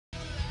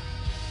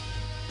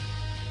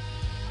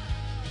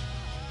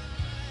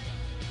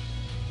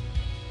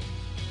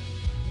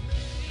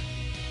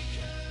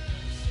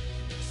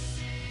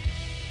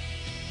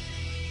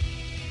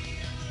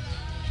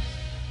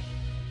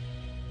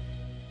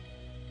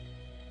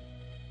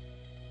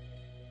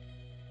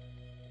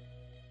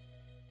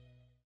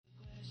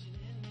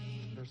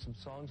some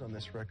songs on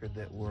this record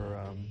that were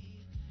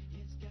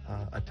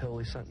I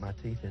totally sunk my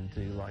teeth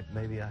into, like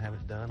maybe I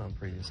haven't done on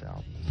previous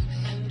albums.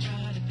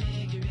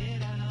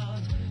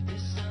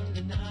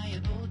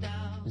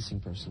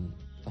 Missing person.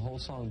 The whole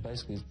song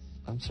basically,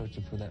 I'm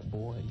searching for that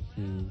boy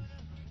who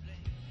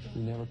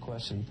never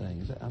questioned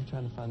things. I'm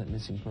trying to find that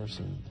missing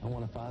person. I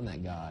want to find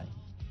that guy.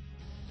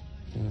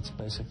 And it's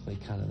basically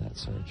kind of that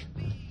search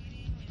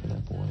for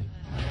that boy.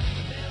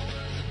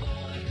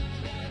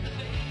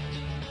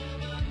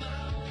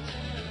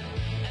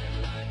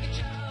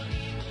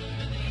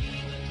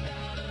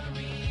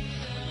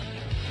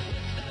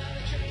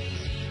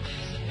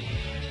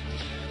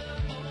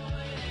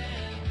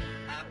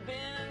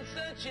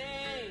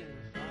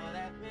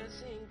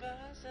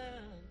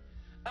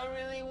 I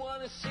really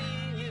want to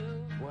see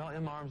you. Well,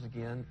 In My Arms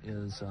Again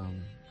is,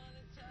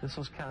 this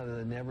was kind of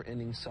the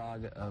never-ending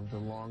saga of the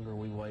longer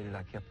we waited,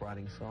 I kept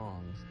writing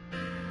songs.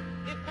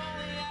 If only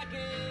I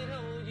could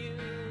hold you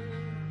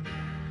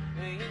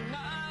in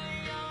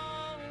my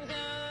arms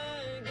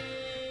again.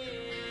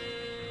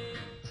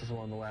 This is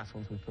one of the last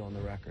ones we put on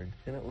the record.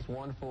 And it was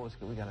wonderful.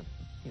 We got a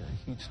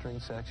huge string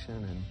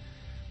section, and,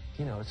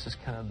 it's just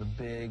kind of the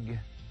big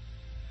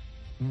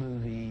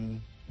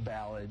movie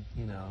ballad,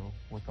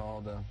 with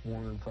all the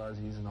warm and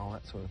fuzzies and all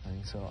that sort of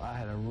thing. So I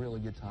had a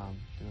really good time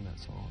doing that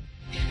song.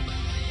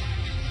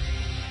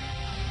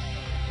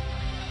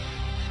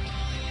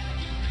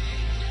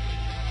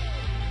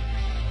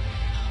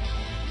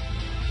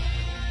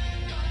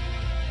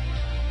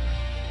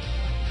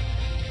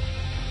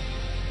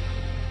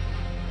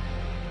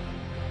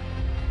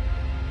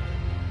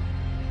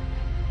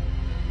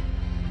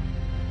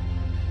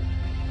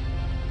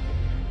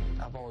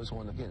 I've always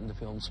wanted to get into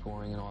film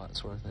scoring and all that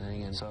sort of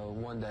thing, and so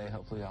one day,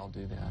 hopefully, I'll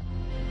do that.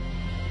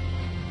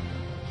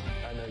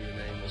 I Know Your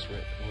Name was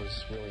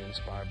really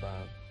inspired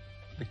by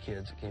the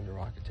kids that came to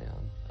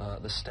Rocketown.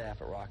 The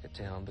staff at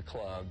Rocketown, the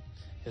club,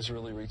 has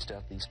really reached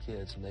out to these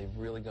kids, and they've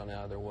really gone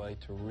out of their way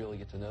to really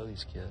get to know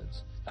these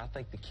kids. I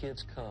think the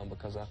kids come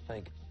because I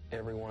think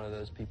every one of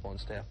those people on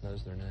staff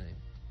knows their name.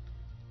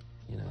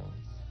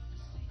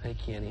 Hey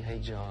Kenny, hey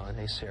John,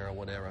 hey Sarah,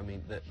 whatever. I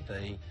mean,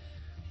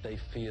 they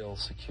feel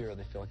secure.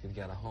 They feel like they've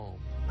got a home.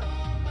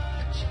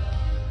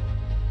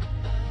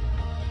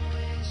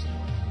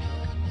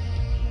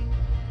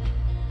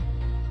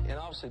 And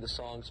obviously the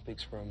song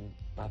speaks from,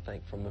 I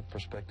think, from the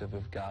perspective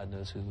of God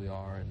knows who we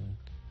are and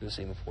this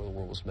even before the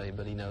world was made,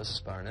 but he knows us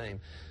by our name.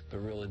 But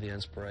really the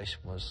inspiration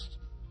was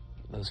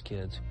those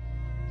kids.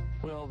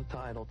 Well, the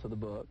title to the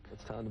book,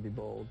 It's Time to Be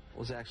Bold,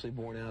 was actually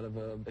born out of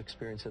an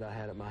experience that I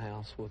had at my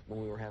house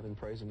when we were having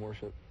praise and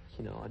worship.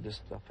 I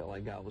felt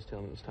like God was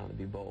telling me it was time to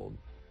be bold.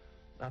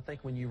 I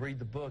think when you read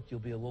the book, you'll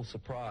be a little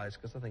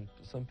surprised, because I think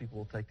some people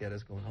will take that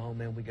as going, oh,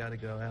 man, we got to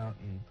go out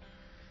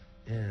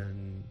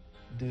and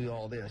do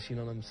all this, you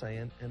know what I'm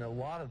saying? And a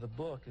lot of the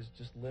book is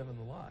just living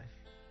the life.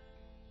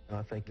 And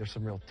I think there's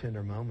some real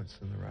tender moments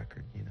in the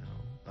record,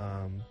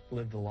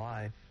 Live the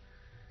Life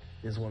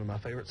is one of my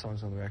favorite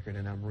songs on the record,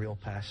 and I'm real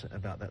passionate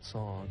about that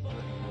song.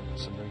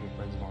 Some very good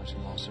friends of ours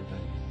who lost their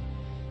baby.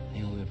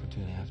 He only lived for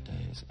 2.5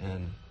 days,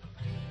 and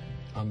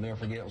I'll never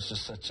forget, it was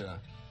just such a...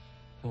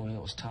 Well,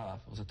 it was tough.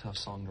 It was a tough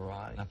song to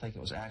write. I think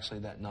it was actually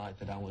that night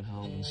that I went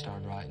home and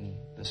started writing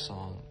this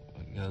song.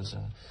 It goes,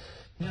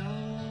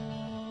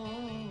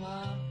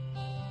 Noah,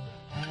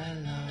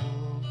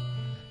 hello,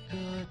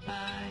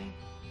 goodbye.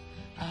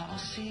 I'll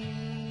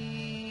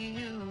see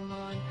you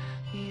on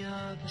the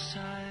other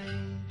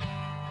side.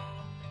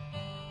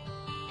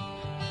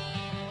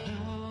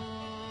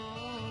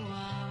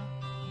 Noah,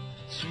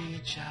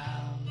 sweet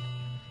child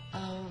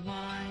of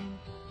mine,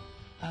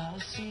 I'll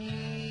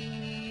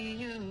see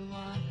you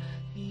on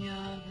the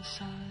other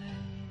side.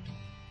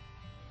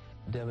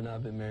 Deb and I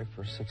have been married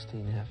for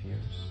 16.5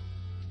 years.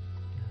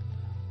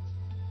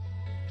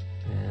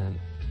 And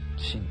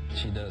she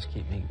does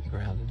keep me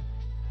grounded.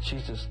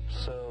 She's just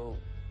so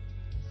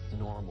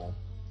normal.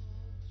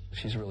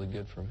 She's really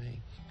good for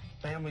me.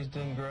 Family's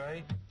doing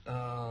great.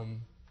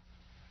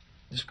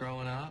 Just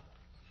growing up.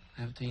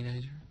 I have a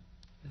teenager.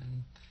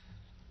 And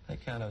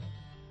that kind of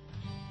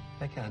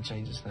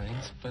changes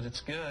things. But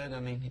it's good. I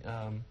mean,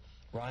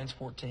 Ryan's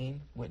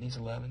 14, Whitney's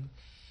 11,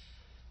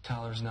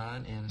 Tyler's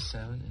 9, Anna's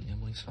 7, and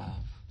Emily's 5.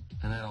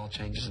 And that all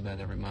changes about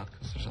every month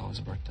because there's always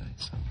a birthday.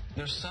 So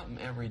there's something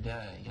every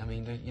day. I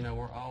mean,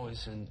 we're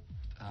always in,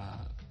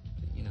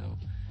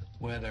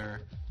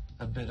 whether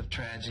a bit of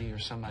tragedy or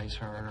somebody's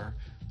hurt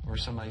or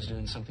somebody's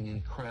doing something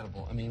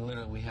incredible. I mean,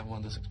 literally, we have one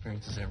of those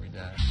experiences every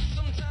day.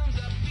 Sometimes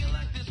I feel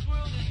like this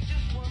world is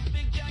just one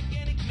big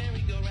gigantic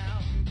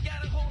merry-go-round.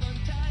 Gotta hold on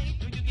tight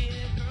till you get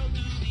hurled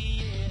through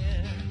the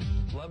air.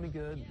 Love Me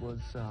Good was,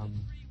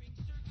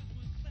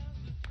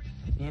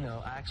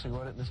 I actually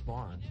wrote it in this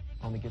barn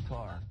on the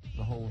guitar,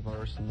 the whole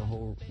verse and the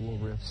whole little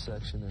riff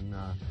section, and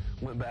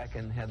went back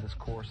and had this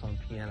chorus on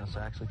piano, so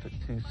I actually took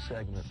 2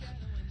 segments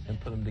and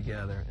put them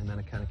together, and then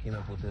I kind of came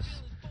up with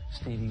this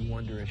Stevie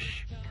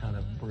Wonder-ish kind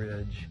of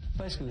bridge.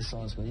 Basically the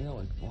song's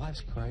going,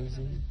 life's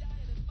crazy,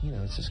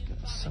 it's just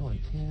so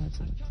intense,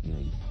 and,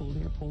 you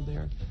pull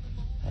there.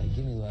 Hey,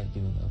 give me love,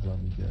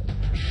 love me good.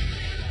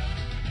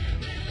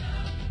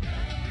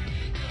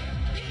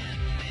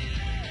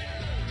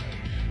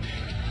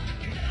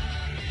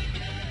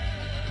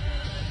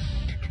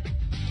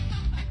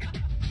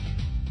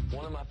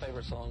 One of my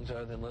favorite songs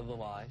other than Live the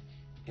Life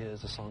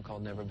is a song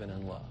called Never Been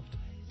Unloved.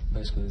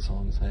 Basically the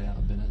song is, hey,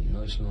 I've been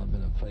unemotional, I've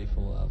been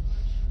unfaithful, I've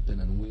been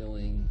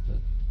unwilling, but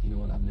you know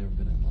what, I've never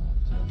been in love.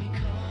 So.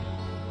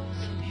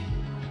 Because of you,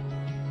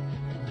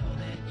 I know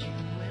that you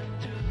went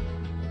through,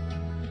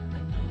 I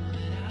know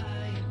that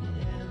I have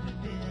never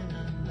been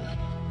unloved.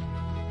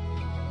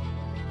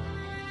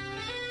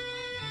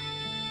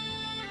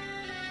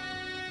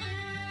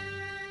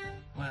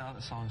 Well,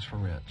 the song's for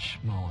Rich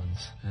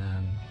Mullins,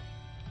 and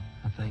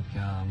I think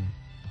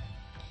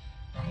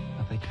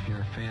if you're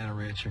a fan of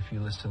Rich, or if you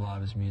listen to a lot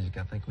of his music,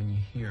 I think when you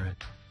hear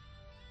it,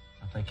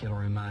 I think it'll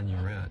remind you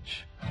of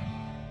Rich,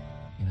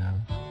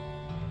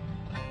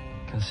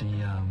 because he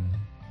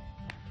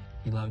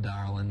loved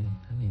Ireland,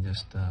 and he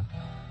just,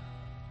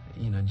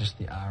 just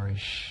the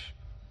Irish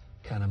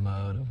kind of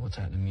mode of what's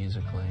happening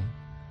musically.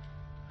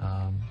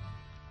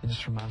 It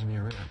just reminds me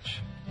of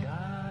Rich.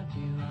 God,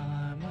 you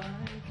are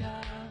my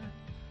God,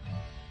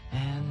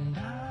 and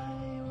I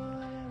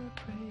will ever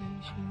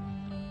praise you.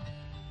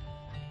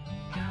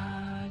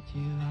 God,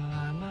 you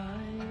are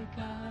my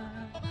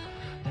God,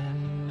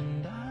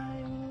 and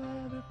I will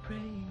ever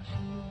praise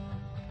you.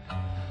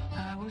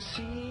 I will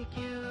seek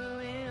you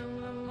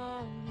in the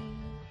morning,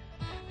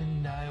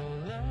 and I will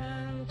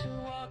learn to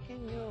walk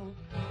in your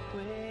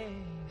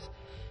ways,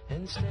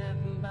 and step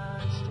by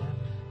step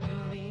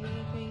you'll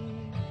lead me,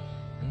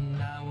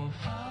 and I will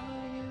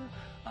follow you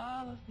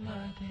all of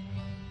my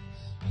days.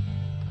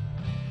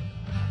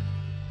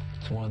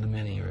 It's one of the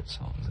many Rich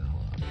songs that I love.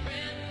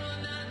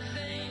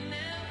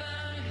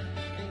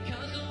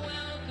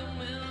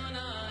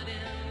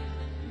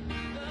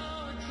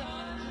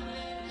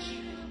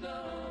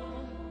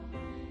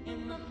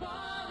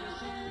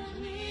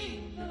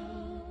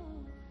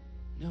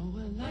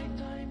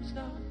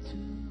 Not too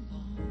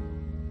long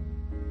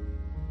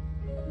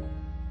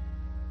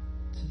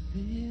to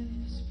live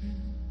as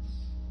friends.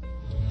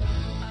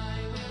 I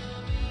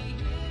will be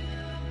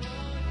here for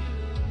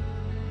you.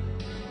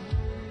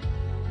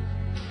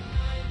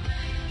 My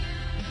faith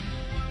in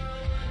the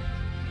world,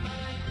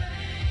 my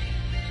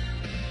faith in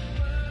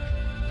the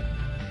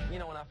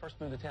world. When I first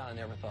moved to town, I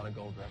never thought of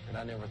gold record.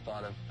 I never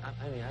thought of,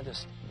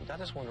 I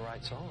just wanted to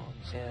write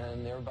songs.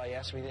 And everybody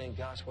asked me then,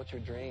 gosh, what's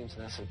your dreams?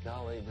 And I said,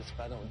 golly, if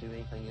I don't do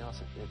anything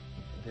else,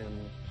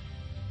 then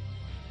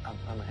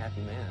I'm a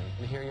happy man.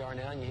 And here you are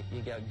now, and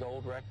you got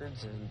gold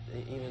records, and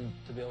even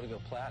to be able to go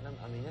platinum,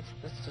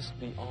 it's just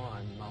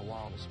beyond my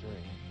wildest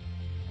dream.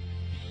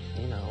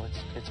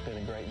 It's been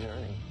a great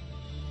journey.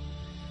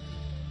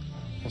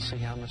 We'll see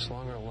how much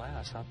longer it'll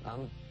last.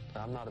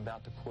 I'm not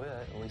about to quit,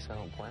 at least I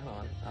don't plan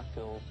on it. I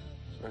feel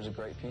there's a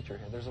great future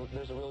here. There's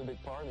a really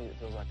big part of me that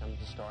feels like I'm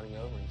just starting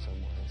over in some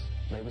ways.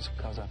 Maybe it's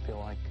because I feel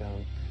like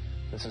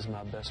this is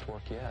my best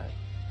work yet.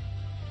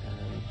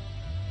 And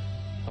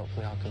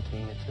hopefully I'll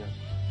continue to